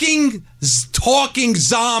 Walking, talking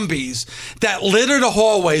zombies that litter the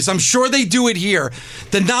hallways. I'm sure they do it here.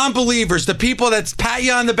 The non-believers, the people that pat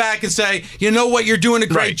you on the back and say, you know what, you're doing a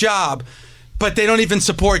great job, but they don't even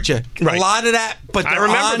support you. Right. A lot of that, but they're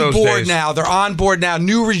on board now. They're on board now.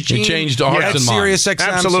 New regime. It changed hearts and minds. SiriusXM.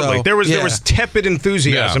 Absolutely. So, there was tepid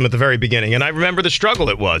enthusiasm at the very beginning, and I remember the struggle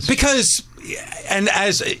it was. Because... And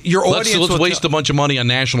as your audience, let's waste a bunch of money on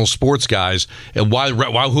national sports guys, and why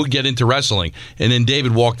who get into wrestling? And then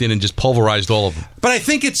David walked in and just pulverized all of them. But I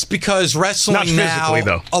think it's because wrestling not physically, now.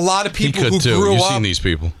 Though. A lot of people who too. grew You've up, seen these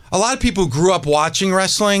people. A lot of people who grew up watching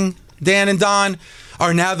wrestling, Dan and Don,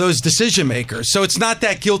 are now those decision makers. So it's not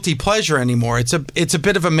that guilty pleasure anymore. It's a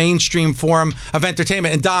bit of a mainstream form of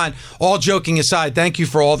entertainment. And Don, all joking aside, thank you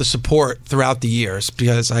for all the support throughout the years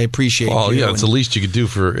because I appreciate you. Well, yeah, it's the least you could do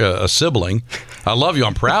for a sibling. I love you.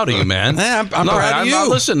 I'm proud of you, man. Yeah, I'm proud of you.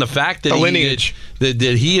 Listen, the fact that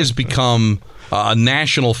he has become a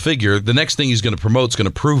national figure, the next thing he's going to promote is going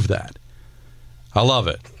to prove that. I love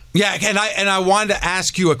it. Yeah, and I wanted to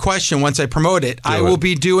ask you a question once I promote it. I will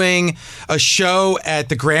be doing a show at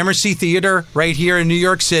the Gramercy Theater right here in New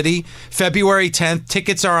York City, February 10th.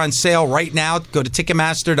 Tickets are on sale right now. Go to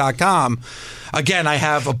Ticketmaster.com. Again, I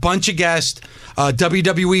have a bunch of guests.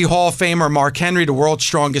 WWE Hall of Famer Mark Henry, the world's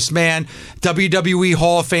strongest man. WWE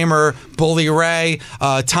Hall of Famer Bully Ray.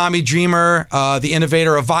 Tommy Dreamer, the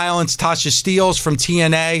innovator of violence. Tasha Steeles from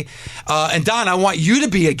TNA. And Don, I want you to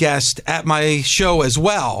be a guest at my show as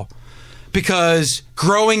well. Because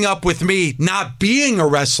growing up with me, not being a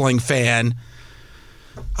wrestling fan,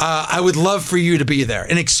 I would love for you to be there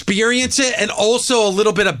and experience it, and also a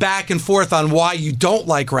little bit of back and forth on why you don't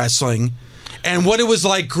like wrestling and what it was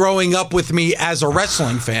like growing up with me as a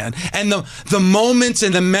wrestling fan, and the moments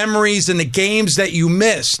and the memories and the games that you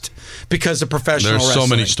missed because of professional wrestling. There's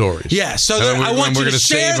so many stories. Yeah, so I want you to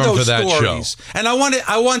share those stories. And I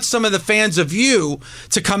want some of the fans of you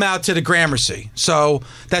to come out to the Gramercy. So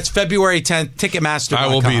that's February 10th,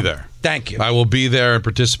 Ticketmaster.com. I will be there. Thank you. I will be there and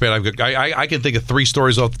participate. I can think of 3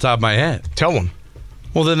 stories off the top of my head. Tell them.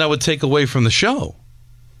 Well, then that would take away from the show.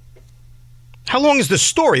 How long is the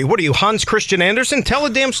story? What are you, Hans Christian Andersen? Tell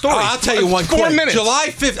a damn story. I'll tell you one 4 quick. minutes. July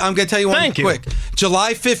 5th. I'm going to tell you one quick.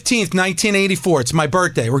 July 15th, 1984. It's my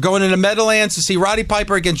birthday. We're going into Meadowlands to see Roddy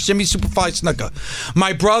Piper against Jimmy Superfly Snuka.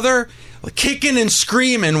 My brother, kicking and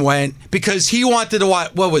screaming, went because he wanted to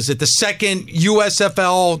watch, what was it, the second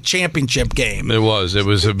USFL championship game. It was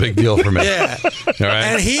a big deal for me. Yeah. All right?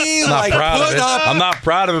 And he put up. I'm not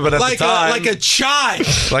proud of it, but at the time. Like a child.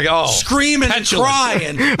 Screaming petulant.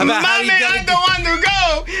 And crying. About Mommy, I don't want to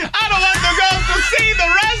go. I don't want to go to see the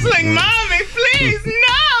wrestling. Mommy, please,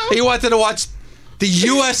 no. He wanted to watch the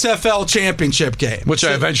USFL championship game. Which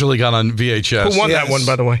I eventually got on VHS. Who won that one,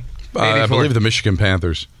 by the way? I believe the Michigan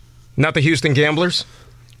Panthers. Not the Houston Gamblers?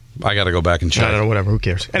 I got to go back and check. I don't know, whatever. Who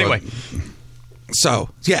cares? Anyway.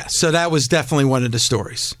 So that was definitely one of the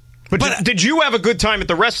stories. But did you have a good time at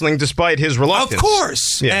the wrestling despite his reluctance? Of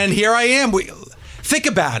course. Yeah. And here I am. Think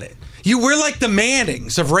about it. We're like the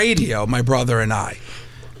Mannings of radio, my brother and I.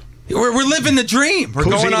 We're living the dream. We're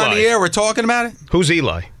going on the air. We're talking about it. Who's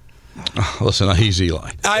Eli? Listen, he's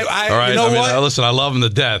Eli. All right. You know what? Listen, I love him to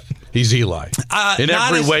death. He's Eli. In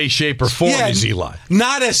every way, shape, or form, he's Eli.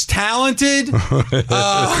 Not as talented. You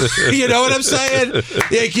know what I'm saying?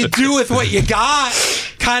 You can do with what you got.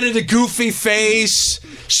 Kind of the goofy face.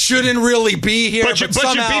 Shouldn't really be here. But you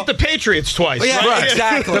beat the Patriots twice. Yeah, right?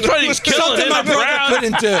 Exactly. That's right. He's killing something my brother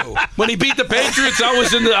couldn't do. When he beat the Patriots, I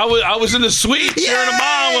was in the suite cheering him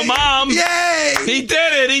on with Mom. Yay! He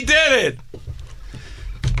did it.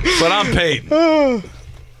 But I'm Peyton.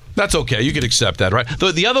 That's okay. You can accept that, right?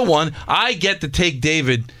 The other one, I get to take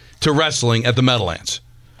David to wrestling at the Meadowlands.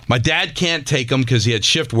 My dad can't take him because he had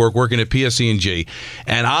shift work working at PSE&G,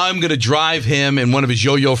 and I'm going to drive him and one of his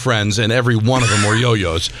yo-yo friends, and every one of them were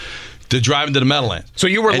yo-yos, to drive him to the Meadowlands. So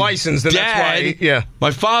you were licensed, and that's why... Yeah. My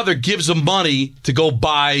father gives him money to go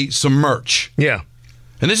buy some merch. Yeah.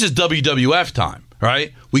 And this is WWF time,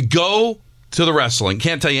 right? We go to the wrestling.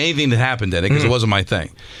 Can't tell you anything that happened in it because it wasn't my thing.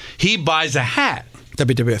 He buys a hat.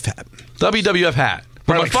 WWF hat.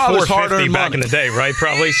 Probably like father's $4.50 back in the day, right?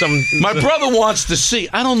 Probably some... My brother wants to see.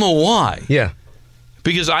 I don't know why. Yeah.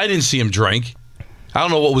 Because I didn't see him drink. I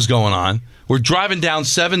don't know what was going on. We're driving down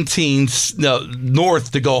 17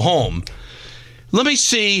 north to go home. Let me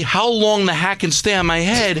see how long the hat can stay on my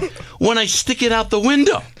head when I stick it out the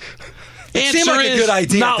window. It seemed like a good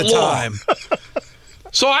idea at the time.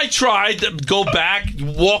 So I tried to go back,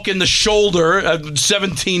 walk in the shoulder at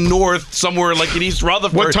 17 North, somewhere like in East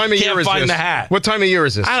Rutherford. What time of year is this? Can't find the hat. What time of year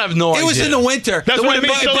is this? I have no idea. It was in the winter. That's what I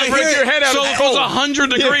mean. So like rip your head out. So if it was 100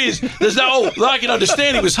 degrees, there's I can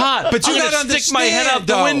understand he was hot. But you got to stick my head out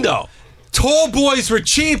the window. Tall boys were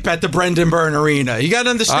cheap at the Brendan Byrne Arena. You got to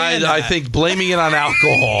understand that. I think blaming it on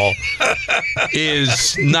alcohol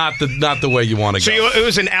is not the way you want to go. So it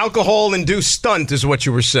was an alcohol-induced stunt is what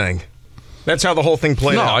you were saying. That's how the whole thing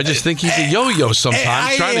played out. No, I just think he's a yo-yo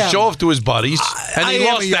sometimes, trying to show off to his buddies, and he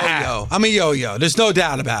lost the hat. I'm a yo-yo. There's no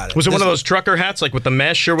doubt about it. Was it one of those trucker hats, like with the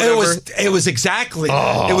mesh or whatever? It was exactly.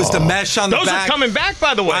 It was the mesh on the back. Those are coming back,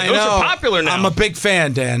 by the way. Those are popular now. I'm a big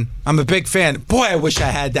fan, Dan. I'm a big fan. Boy, I wish I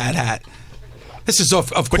had that hat. This is, of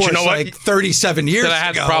course, you know like 37 years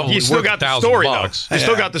ago. Probably you still got the story, though. You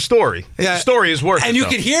still got the story. Yeah. The story is worth it, and you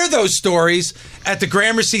can hear those stories at the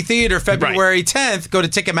Gramercy Theater February 10th. Go to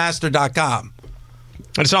Ticketmaster.com.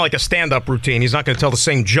 And it's not like a stand-up routine. He's not going to tell the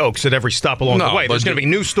same jokes at every stop along the way. There's going to be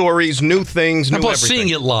new stories, new things, new plus everything.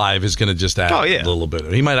 Seeing it live is going to just add a little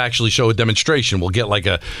bit. He might actually show a demonstration. We'll get like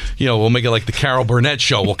we'll make it like the Carol Burnett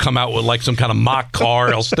show. We'll come out with like some kind of mock car.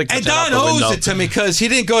 He'll stick his head out the window. And Don owes it to me because he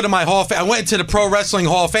didn't go to my Hall of Fame. I went to the Pro Wrestling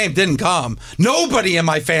Hall of Fame, didn't come. Nobody in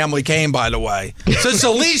my family came, by the way. So it's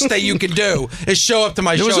the least that you can do is show up to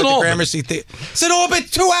my show at the Gramercy Theater. It's in Albany,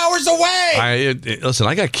 2 hours away. Listen,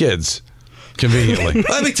 I got kids. Conveniently.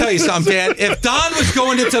 Let me tell you something, Dan. If Don was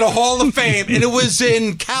going into the Hall of Fame and it was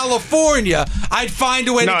in California, I'd find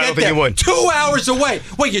a way to get there. You would. 2 hours away.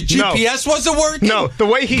 Wait, your GPS wasn't working? No, the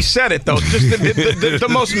way he said it, though, just the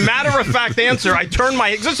most matter-of-fact answer.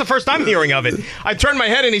 This is the first I'm hearing of it. I turned my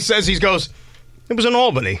head and he goes, it was in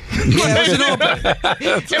Albany. Yeah, it was in Albany.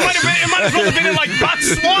 It might as well have been in like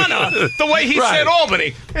Botswana, the way he said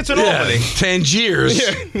Albany. It's in Albany. Tangiers.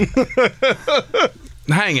 Yeah.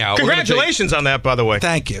 Hang out. Congratulations on that, by the way.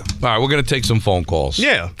 Thank you. All right, we're going to take some phone calls.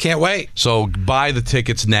 Yeah. Can't wait. So buy the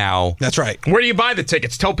tickets now. That's right. Where do you buy the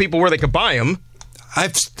tickets? Tell people where they could buy them.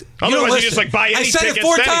 Otherwise, you just like buy any tickets. I said it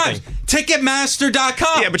 4 times.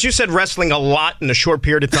 Ticketmaster.com. Yeah, but you said wrestling a lot in a short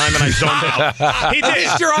period of time, and I zoned out. He did. At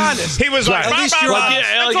least you're honest. He was like, at least you're honest.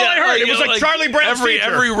 That's all I heard. It was like Charlie Brown's feature.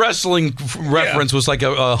 Every wrestling reference was like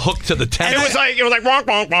a hook to the tent. And it was like wonk,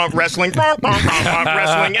 wonk, wonk, wrestling, wonk, wonk, wonk, wonk,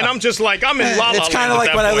 wrestling, and I'm just like, I'm in la la. It's kind of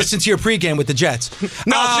like when I listened to your pregame with the Jets. No,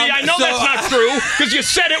 see, I know that's not true because you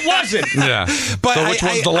said it wasn't. Yeah. But so which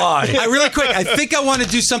one's the lie? Really quick, I think I want to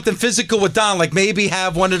do something physical with Don, like maybe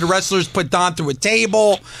have one of the wrestlers put Don through a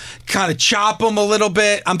table, kind of chop him a little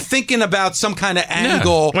bit. I'm thinking about some kind of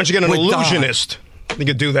angle. Why don't you get an illusionist? You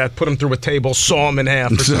could do that. Put him through a table, saw him in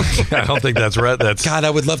half. Or something. I don't think that's right. God, I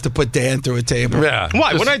would love to put Dan through a table. Yeah.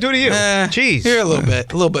 Why? What did I do to you? Jeez. You're a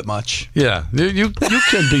little bit much. Yeah. You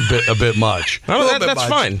can be a bit much. That's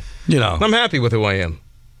fine. You know, I'm happy with who I am.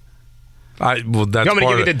 That's you want me to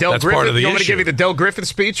give you the Del Griffith? You want me to give you the Del Griffith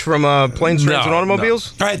speech from Planes, Trains, and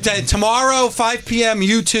Automobiles? No. All right, tomorrow 5 p.m.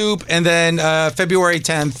 YouTube, and then February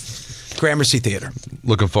 10th. Gramercy Theater.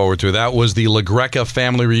 Looking forward to it. That was the Greca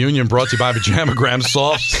family reunion brought to you by Pajamagram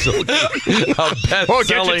Soft Silk. Get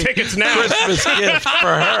your tickets now. Christmas gift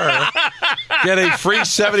for her. Get a free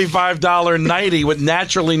 $75 nightie with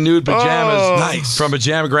naturally nude pajamas nice. from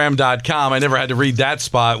Pajamagram.com. I never had to read that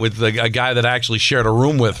spot with a guy that I actually shared a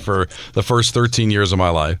room with for the first 13 years of my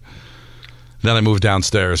life. Then I moved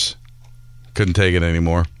downstairs. Couldn't take it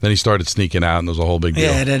anymore. Then he started sneaking out, and there was a whole big deal.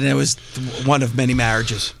 Yeah, and it was one of many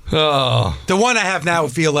marriages. Oh. The one I have now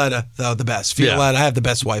with Violetta, though, the best. Violetta, I have the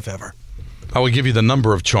best wife ever. I would give you the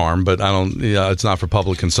number of charm, but I don't. It's not for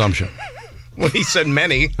public consumption. Well, he said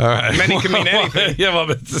many. All right. Many can mean anything. Yeah,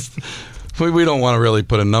 well, we don't want to really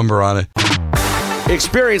put a number on it.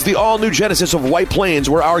 Experience the all-new Genesis of White Plains,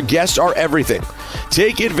 where our guests are everything.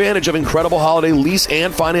 Take advantage of incredible holiday lease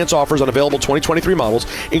and finance offers on available 2023 models,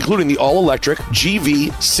 including the all-electric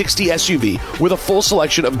GV60 SUV with a full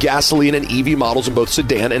selection of gasoline and EV models in both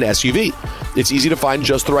sedan and SUV. It's easy to find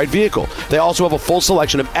just the right vehicle. They also have a full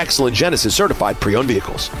selection of excellent Genesis-certified pre-owned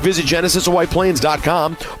vehicles. Visit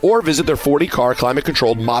GenesisOfWhitePlains.com or visit their 40-car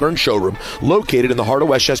climate-controlled modern showroom located in the heart of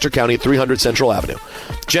Westchester County at 300 Central Avenue.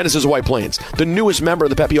 Genesis of White Plains, the newest member of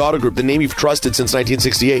the Pepe Auto Group, the name you've trusted since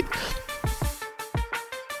 1968.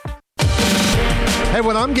 Hey,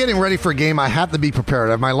 when I'm getting ready for a game, I have to be prepared.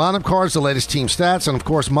 I have my lineup cards, the latest team stats, and, of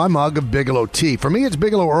course, my mug of Bigelow tea. For me, it's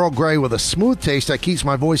Bigelow Earl Grey with a smooth taste that keeps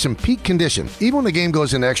my voice in peak condition, even when the game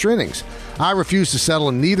goes into extra innings. I refuse to settle,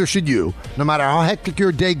 and neither should you. No matter how hectic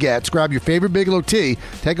your day gets, grab your favorite Bigelow tea.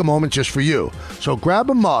 Take a moment just for you. So grab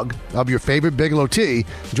a mug of your favorite Bigelow tea.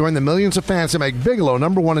 Join the millions of fans that make Bigelow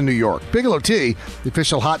 #1 in New York. Bigelow tea, the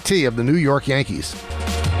official hot tea of the New York Yankees.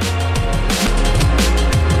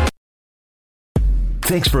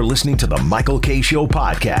 Thanks for listening to the Michael K. Show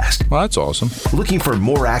podcast. Well, that's awesome. Looking for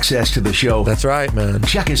more access to the show? That's right, man.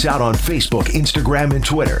 Check us out on Facebook, Instagram, and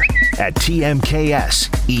Twitter at TMKS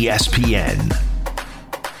ESPN.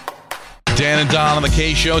 Dan and Don on the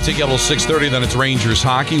K Show. Take you up till 6:30. Then it's Rangers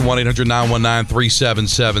hockey.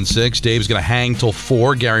 1-800-919-3776. Dave's going to hang till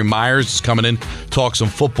 4. Gary Myers is coming in. Talk some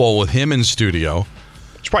football with him in studio.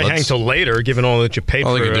 Should probably hang till later, given all that you paid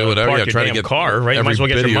for you can do whatever. park Try your to get car, right? You might as well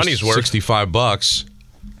get your money's worth. $65.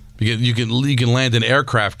 You can land an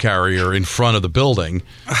aircraft carrier in front of the building,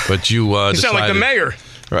 but you sound like the mayor.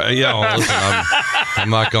 Right, yeah, well, listen,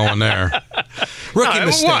 I'm not going there. Rookie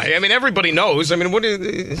mistake. Why? I mean, everybody knows. I mean, what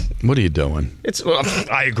are you doing?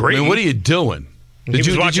 I agree. I mean, what are you doing? Did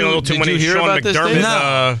you watch a little too many Sean McDermott?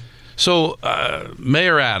 No. So,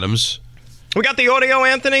 Mayor Adams. We got the audio,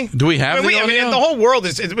 Anthony? Do we have the audio? I mean, the whole world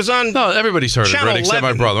it was on. No, everybody's heard it, right? Except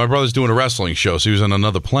my brother. My brother's doing a wrestling show, so he was on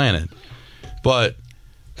another planet. But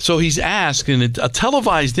so he's asked in a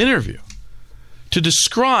televised interview to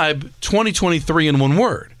describe 2023 in one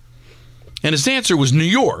word, and his answer was New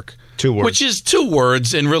York, 2 words, which is 2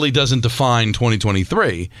 words and really doesn't define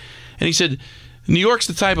 2023. And he said, New York's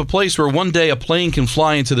the type of place where one day a plane can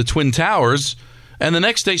fly into the Twin Towers, and the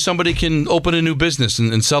next day somebody can open a new business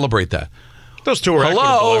and celebrate that. Those 2 are equitable,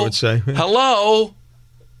 I would say. Hello?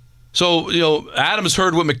 So, Adams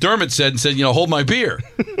heard what McDermott said and said, hold my beer.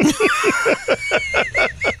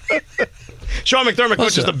 Sean McDermott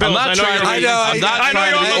coaches the Bills. I'm not trying to be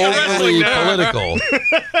overly political.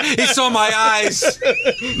 He saw my eyes.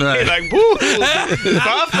 He's like, boo,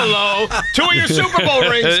 Buffalo. 2 of your Super Bowl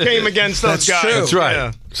rings came against those guys. True. That's right.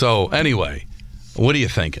 Yeah. So, anyway, what are you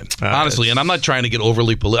thinking? Honestly, and I'm not trying to get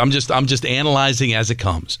overly political. I'm just analyzing as it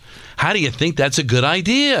comes. How do you think that's a good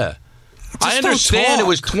idea? I understand it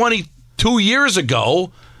was 22 years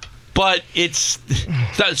ago, but it's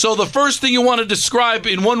so the first thing you want to describe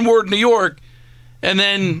in one word, New York, and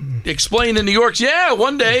then explain in New York,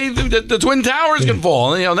 one day the Twin Towers can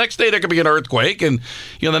fall. And, next day there could be an earthquake, and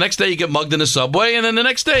the next day you get mugged in a subway, and then the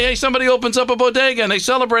next day, hey, somebody opens up a bodega and they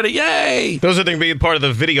celebrate it. Yay! Those are going to be part of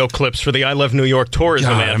the video clips for the I Love New York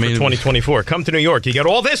tourism ad for 2024. Come to New York, you get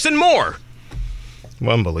all this and more.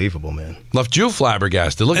 Unbelievable, man. Left you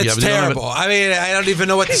flabbergasted. Look, it's terrible. I don't even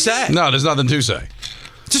know what to say. No, there's nothing to say.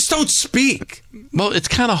 Just don't speak. Well, it's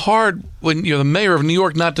kind of hard when you're the mayor of New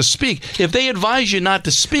York not to speak. If they advise you not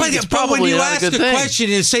to speak, it's probably when you not ask a good a thing. question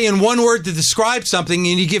and say in one word to describe something,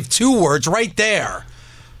 and you give 2 words right there.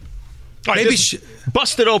 All right,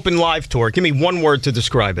 Busted Open live tour. Give me one word to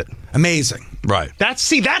describe it. Amazing. Right. That's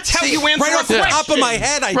how you answer right a off the question. top of my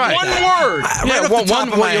head. One word. Right off the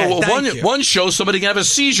top of my head. One show, somebody can have a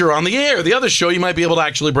seizure on the air. The other show, you might be able to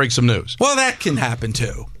actually break some news. Well, that can happen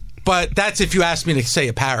too. But that's if you ask me to say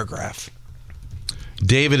a paragraph.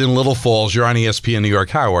 David in Little Falls, you're on ESPN New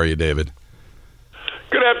York. How are you, David?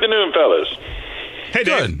 Good afternoon, fellas. Hey,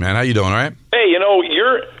 Dave. Good, man. How you doing, all right? Hey,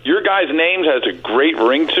 your guy's name has a great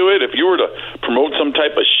ring to it. If you were to promote some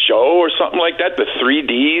type of show or something like that, the 3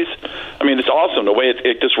 Ds, it's awesome the way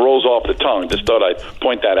it just rolls off the tongue. Just thought I'd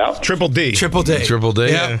point that out. Triple D. Triple D. Triple D?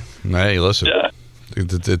 Yeah. Hey, listen. Yeah.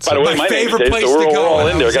 It's By the way, my favorite place to go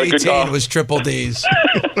when I was 18 was Triple D's.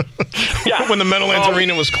 Yeah. When the Meadowlands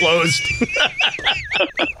Arena was closed.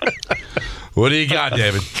 What do you got,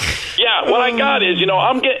 David? Yeah, what I got is,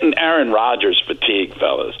 I'm getting Aaron Rodgers fatigue,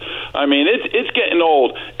 fellas. It's getting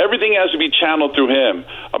old. Everything has to be channeled through him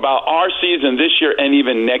about our season this year and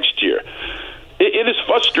even next year. It is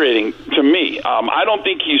frustrating to me. I don't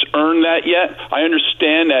think he's earned that yet. I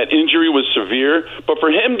understand that injury was severe, but for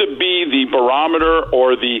him to be the barometer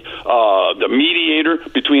or the mediator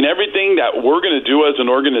between everything that we're going to do as an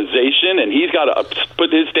organization, and he's got to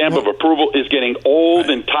put his stamp of approval, is getting old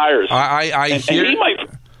and tiresome.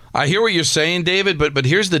 I hear what you're saying, David, but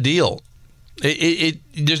here's the deal.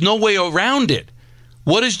 There's no way around it.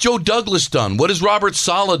 What has Joe Douglas done? What has Robert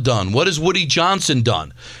Saleh done? What has Woody Johnson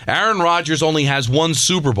done? Aaron Rodgers only has 1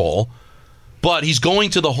 Super Bowl, but he's going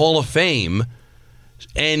to the Hall of Fame,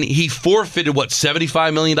 and he forfeited,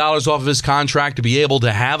 $75 million off of his contract to be able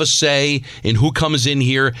to have a say in who comes in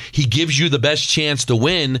here. He gives you the best chance to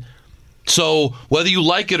win. So whether you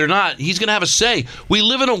like it or not, he's going to have a say. We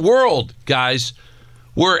live in a world, guys,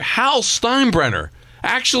 where Hal Steinbrenner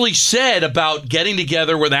actually said about getting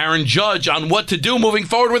together with Aaron Judge on what to do moving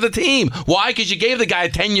forward with the team. Why? Because you gave the guy a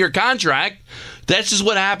 10-year contract. This is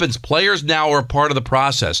what happens. Players now are a part of the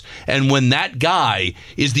process. And when that guy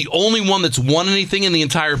is the only one that's won anything in the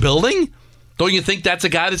entire building, don't you think that's a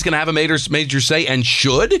guy that's going to have a major say and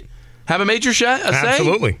should have a major say?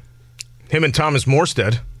 Absolutely. Him and Thomas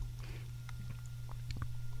Morstead.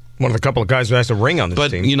 One of the couple of guys who has a ring on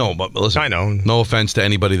this team. But listen, I know. No offense to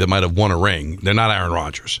anybody that might have won a ring. They're not Aaron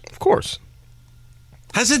Rodgers. Of course.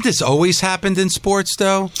 Hasn't this always happened in sports,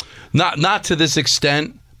 though? Not to this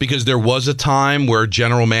extent, because there was a time where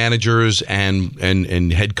general managers and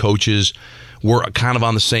head coaches were kind of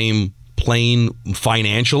on the same plane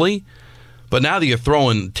financially. But now that you're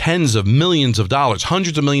throwing tens of millions of dollars,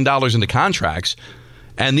 hundreds of $millions into contracts,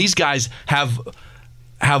 and these guys have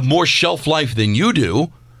more shelf life than you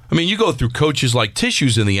do. You go through coaches like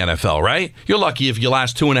tissues in the NFL, right? You're lucky if you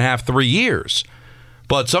last 2.5, 3 years.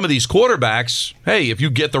 But some of these quarterbacks, hey, if you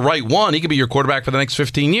get the right one, he could be your quarterback for the next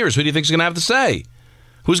 15 years. Who do you think is going to have to say?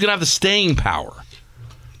 Who's going to have the staying power?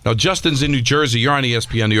 Now, Justin's in New Jersey. You're on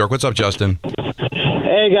ESPN New York. What's up, Justin?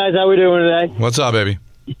 Hey, guys. How we doing today? What's up, baby?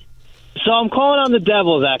 So I'm calling on the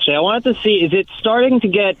Devils, actually. I wanted to see, is it starting to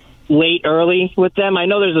get late early with them? I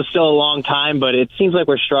know there's still a long time, but it seems like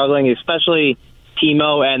we're struggling, especially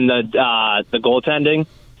Timo and the goaltending.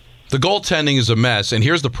 The goaltending is a mess, and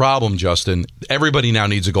here's the problem, Justin. Everybody now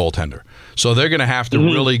needs a goaltender. So they're going to have to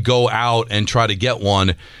really go out and try to get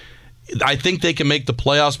one. I think they can make the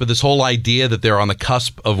playoffs, but this whole idea that they're on the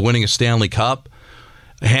cusp of winning a Stanley Cup,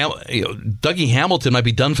 Dougie Hamilton might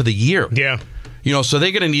be done for the year. Yeah. So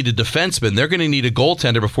they're going to need a defenseman. They're going to need a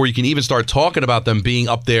goaltender before you can even start talking about them being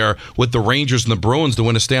up there with the Rangers and the Bruins to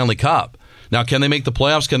win a Stanley Cup. Now, can they make the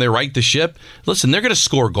playoffs? Can they right the ship? Listen, they're going to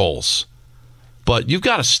score goals. But you've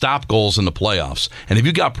got to stop goals in the playoffs. And if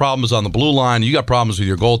you've got problems on the blue line, you got problems with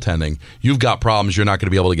your goaltending, you've got problems you're not going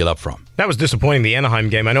to be able to get up from. That was disappointing, the Anaheim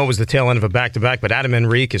game. I know it was the tail end of a back-to-back, but Adam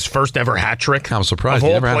Henrique, his first ever hat trick. I'm surprised.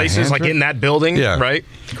 Of all places, like in that building, right?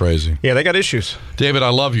 Crazy. Yeah, they got issues. David, I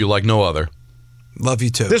love you like no other. Love you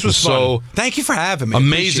too. This was fun. So thank you for having me.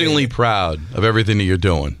 Amazingly proud of everything that you're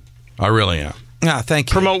doing. I really am. Thank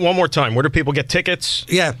you. Promote one more time. Where do people get tickets?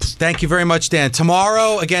 Yeah, thank you very much, Dan.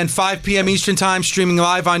 Tomorrow, again, 5 p.m. Eastern Time, streaming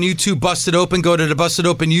live on YouTube, Busted Open. Go to the Busted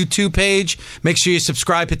Open YouTube page. Make sure you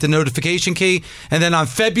subscribe, hit the notification key. And then on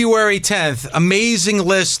February 10th, amazing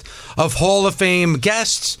list of Hall of Fame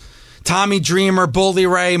guests. Tommy Dreamer, Bully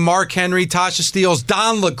Ray, Mark Henry, Tasha Steeles,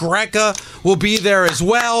 Don LaGreca will be there as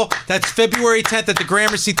well. That's February 10th at the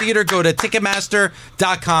Gramercy Theater. Go to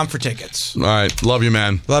Ticketmaster.com for tickets. All right. Love you,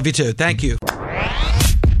 man. Love you too. Thank you.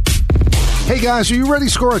 Hey guys, are you ready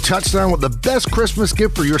to score a touchdown with the best Christmas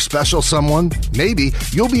gift for your special someone? Maybe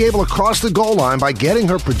you'll be able to cross the goal line by getting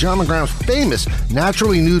her Pajamagram's famous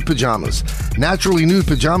Naturally Nude pajamas. Naturally Nude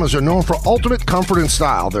pajamas are known for ultimate comfort and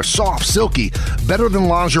style. They're soft, silky, better than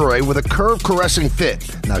lingerie with a curved, caressing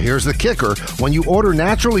fit. Now here's the kicker. When you order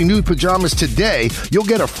Naturally Nude pajamas today, you'll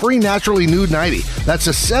get a free Naturally Nude nightie. That's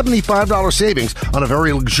a $75 savings on a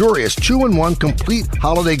very luxurious 2-in-1 complete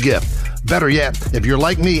holiday gift. Better yet, if you're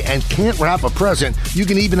like me and can't wrap a present, you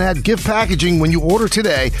can even add gift packaging when you order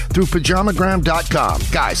today through Pajamagram.com.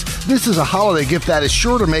 Guys, this is a holiday gift that is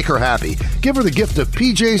sure to make her happy. Give her the gift of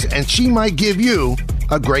PJs and she might give you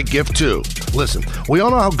a great gift too. Listen, we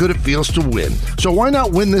all know how good it feels to win, so why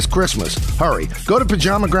not win this Christmas? Hurry, go to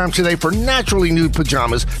Pajamagram today for Naturally Nude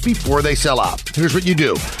pajamas before they sell out. Here's what you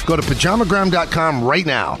do. Go to Pajamagram.com right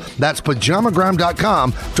now. That's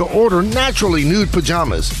Pajamagram.com to order Naturally Nude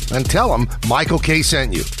pajamas and tell them Michael K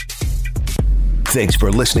sent you. Thanks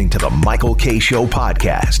for listening to the Michael K Show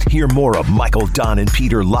podcast. Hear more of Michael, Don, and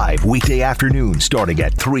Peter live weekday afternoon starting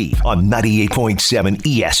at 3 on 98.7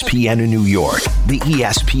 ESPN in New York, the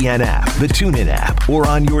ESPN app, the TuneIn app, or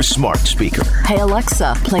on your smart speaker. Hey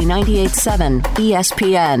Alexa, play 98.7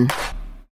 ESPN.